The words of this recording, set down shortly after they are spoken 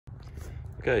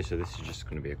Okay, so this is just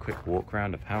going to be a quick walk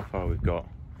around of how far we've got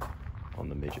on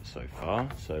the midget so far.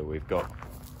 So we've got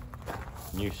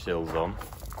new sills on.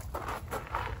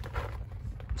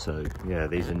 So yeah,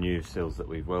 these are new sills that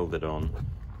we've welded on,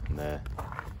 and they're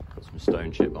got some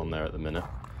stone chip on there at the minute.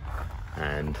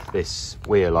 And this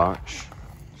wheel arch,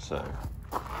 so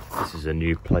this is a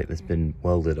new plate that's been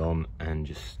welded on and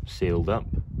just sealed up.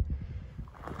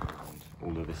 And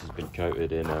all of this has been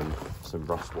coated in some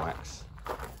rust wax.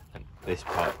 And this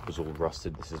part was all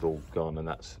rusted, this is all gone, and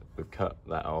we've cut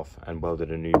that off and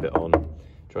welded a new bit on.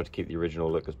 Tried to keep the original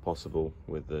look as possible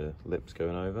with the lips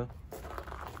going over.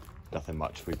 Nothing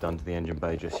much we've done to the engine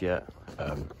bay just yet.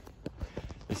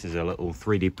 This is a little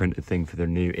 3D printed thing for the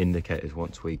new indicators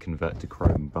once we convert to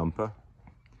chrome bumper.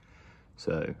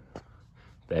 So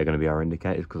they're going to be our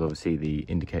indicators, because obviously the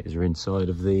indicators are inside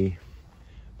of the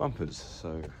bumpers.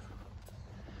 So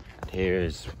here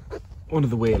is one of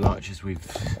the wheel arches we've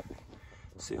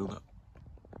sealed up.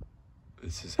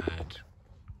 This has had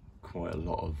quite a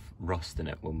lot of rust in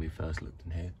it when we first looked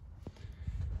in here,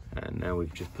 and now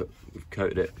we've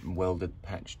coated it and welded,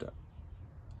 patched up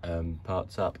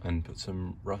parts up and put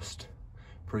some rust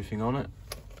proofing on it.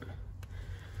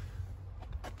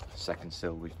 Second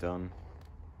sill we've done,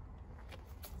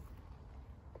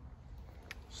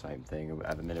 same thing.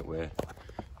 At the minute we're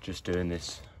just doing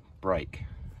this brake,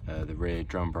 the rear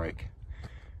drum brake.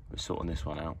 We're sorting this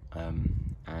one out,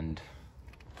 and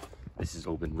this has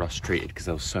all been rust treated because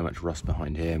there was so much rust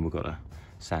behind here, and we've got to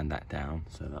sand that down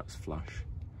so that's flush.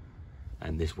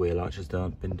 And this wheel arch has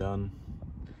been done.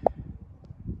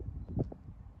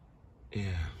 Yeah.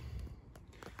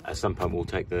 At some point we'll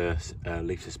take the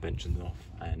leaf suspensions off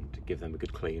and give them a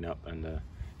good clean up and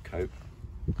coat.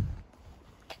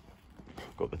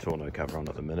 Got the tonneau cover on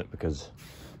at the minute because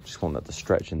I just want that to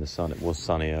stretch in the sun. It was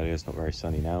sunny earlier, it's not very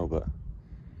sunny now, but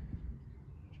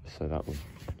so that will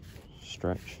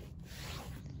stretch.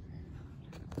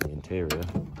 The interior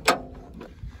is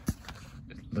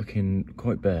looking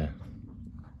quite bare.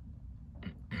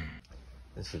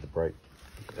 This is the brake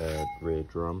rear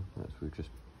drum that we've just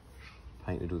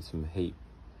painted with some heat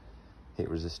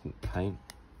resistant paint.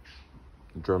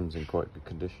 The drum's in quite good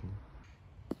condition.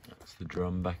 That's the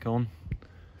drum back on.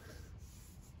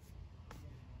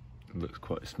 It looks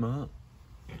quite smart.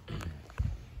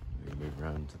 We move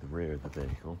around to the rear of the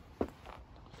vehicle.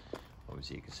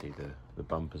 Obviously you can see the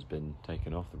bumper's been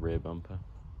taken off, the rear bumper.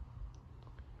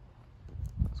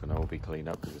 It's going to all be cleaned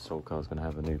up because this whole car's going to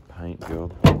have a new paint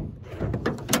job.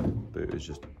 Boot is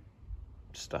just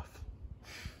stuff.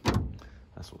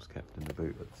 That's what's kept in the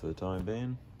boot for the time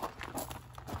being.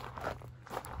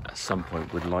 At some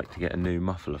point we'd like to get a new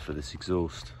muffler for this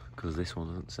exhaust, because this one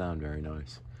doesn't sound very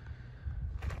nice.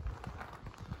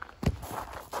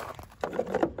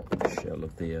 Shell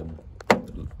of the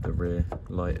rear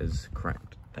light is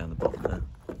cracked down the bottom there.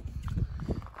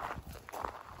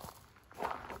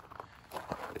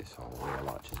 This whole wheel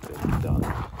arch has been done.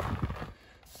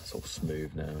 It's all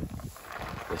smooth now.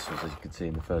 This was, as you can see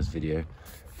in the first video,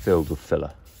 filled with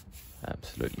filler.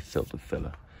 Absolutely filled with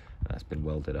filler. That's been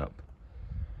welded up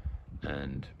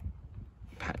and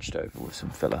patched over with some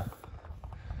filler.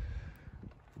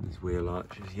 This wheel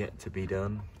arch is yet to be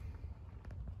done.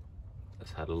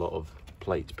 It's had a lot of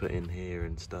plates put in here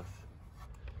and stuff,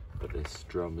 but this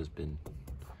drum has been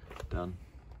done.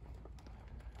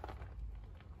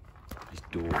 This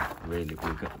door, really,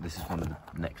 this is one of the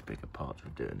next bigger parts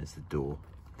we're doing, is the door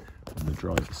on the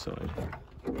driver's side.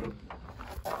 You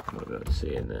might be able to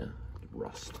see in there,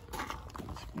 rust.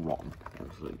 It's rotten,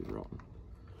 absolutely rotten.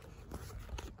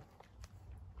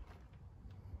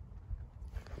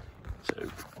 So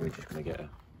we're just going to get a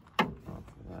mark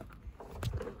for that.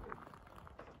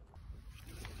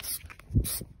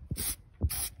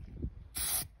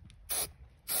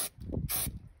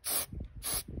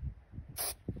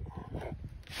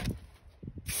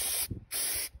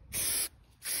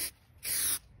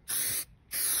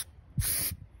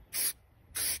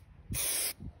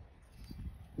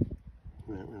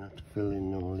 We're going to have to fill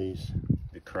in all these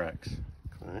Cracks.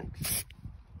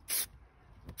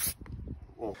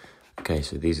 Well, okay,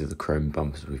 so these are the chrome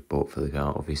bumpers we've bought for the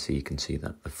car. Obviously you can see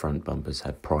that the front bumpers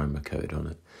had primer coated on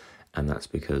it, and that's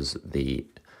because the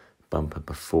bumper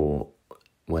before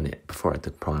it had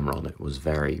the primer on it was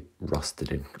very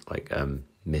rusted and like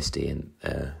misty, and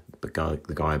the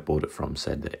guy I bought it from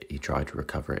said that he tried to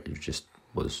recover it. It just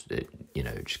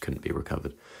couldn't be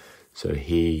recovered. So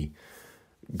he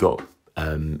got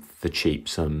for cheap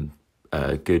some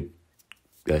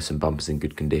bumpers in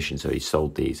good condition. So he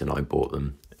sold these and I bought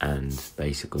them, and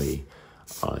basically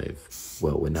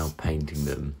we're now painting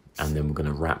them, and then we're going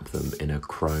to wrap them in a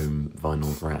chrome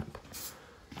vinyl wrap.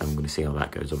 and we're going to see how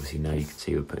that goes. Obviously now you can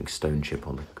see we're putting stone chip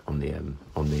on the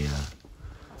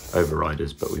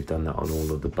overriders, but we've done that on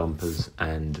all of the bumpers,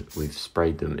 and we've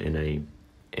sprayed them in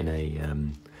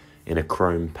a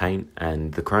chrome paint,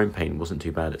 and the chrome paint wasn't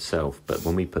too bad itself, but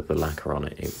when we put the lacquer on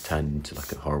it, it turned into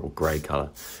like a horrible grey colour.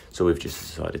 So we've just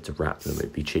decided to wrap them.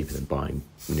 It'd be cheaper than buying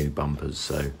new bumpers.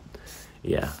 So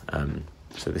yeah,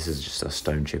 so this is just a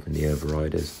stone chip in the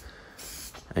overriders,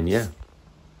 and yeah.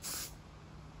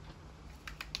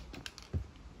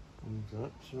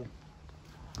 That's You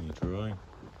try.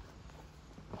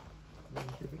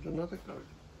 give it another go.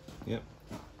 Yep.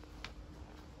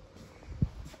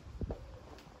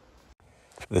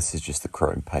 This is just the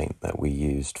chrome paint that we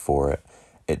used for it.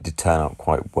 It did turn out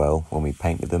quite well when we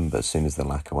painted them, but as soon as the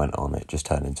lacquer went on, it just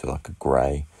turned into like a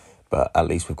grey. But at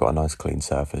least we've got a nice clean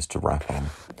surface to wrap on.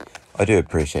 I do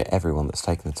appreciate everyone that's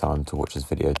taken the time to watch this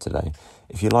video today.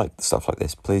 If you like stuff like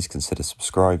this, please consider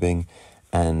subscribing.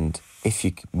 And if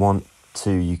you want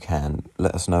to, you can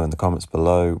let us know in the comments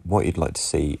below what you'd like to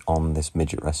see on this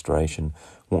midget restoration,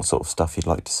 what sort of stuff you'd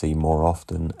like to see more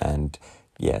often, and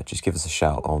yeah, just give us a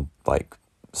shout on like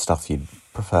stuff you'd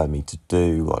prefer me to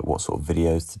do, like what sort of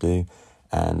videos to do.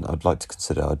 And I'd like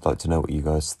to know what you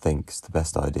guys think is the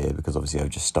best idea, because obviously I've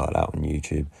just started out on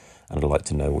YouTube, and I'd like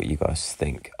to know what you guys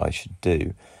think I should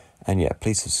do. And yeah,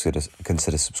 please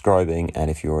consider subscribing, and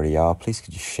if you already are, please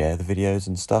could you share the videos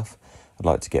and stuff. I'd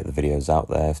like to get the videos out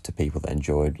there to people that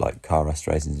enjoyed like car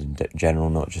restorations in general,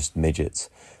 not just midgets.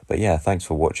 But yeah, thanks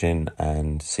for watching,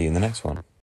 and see you in the next one.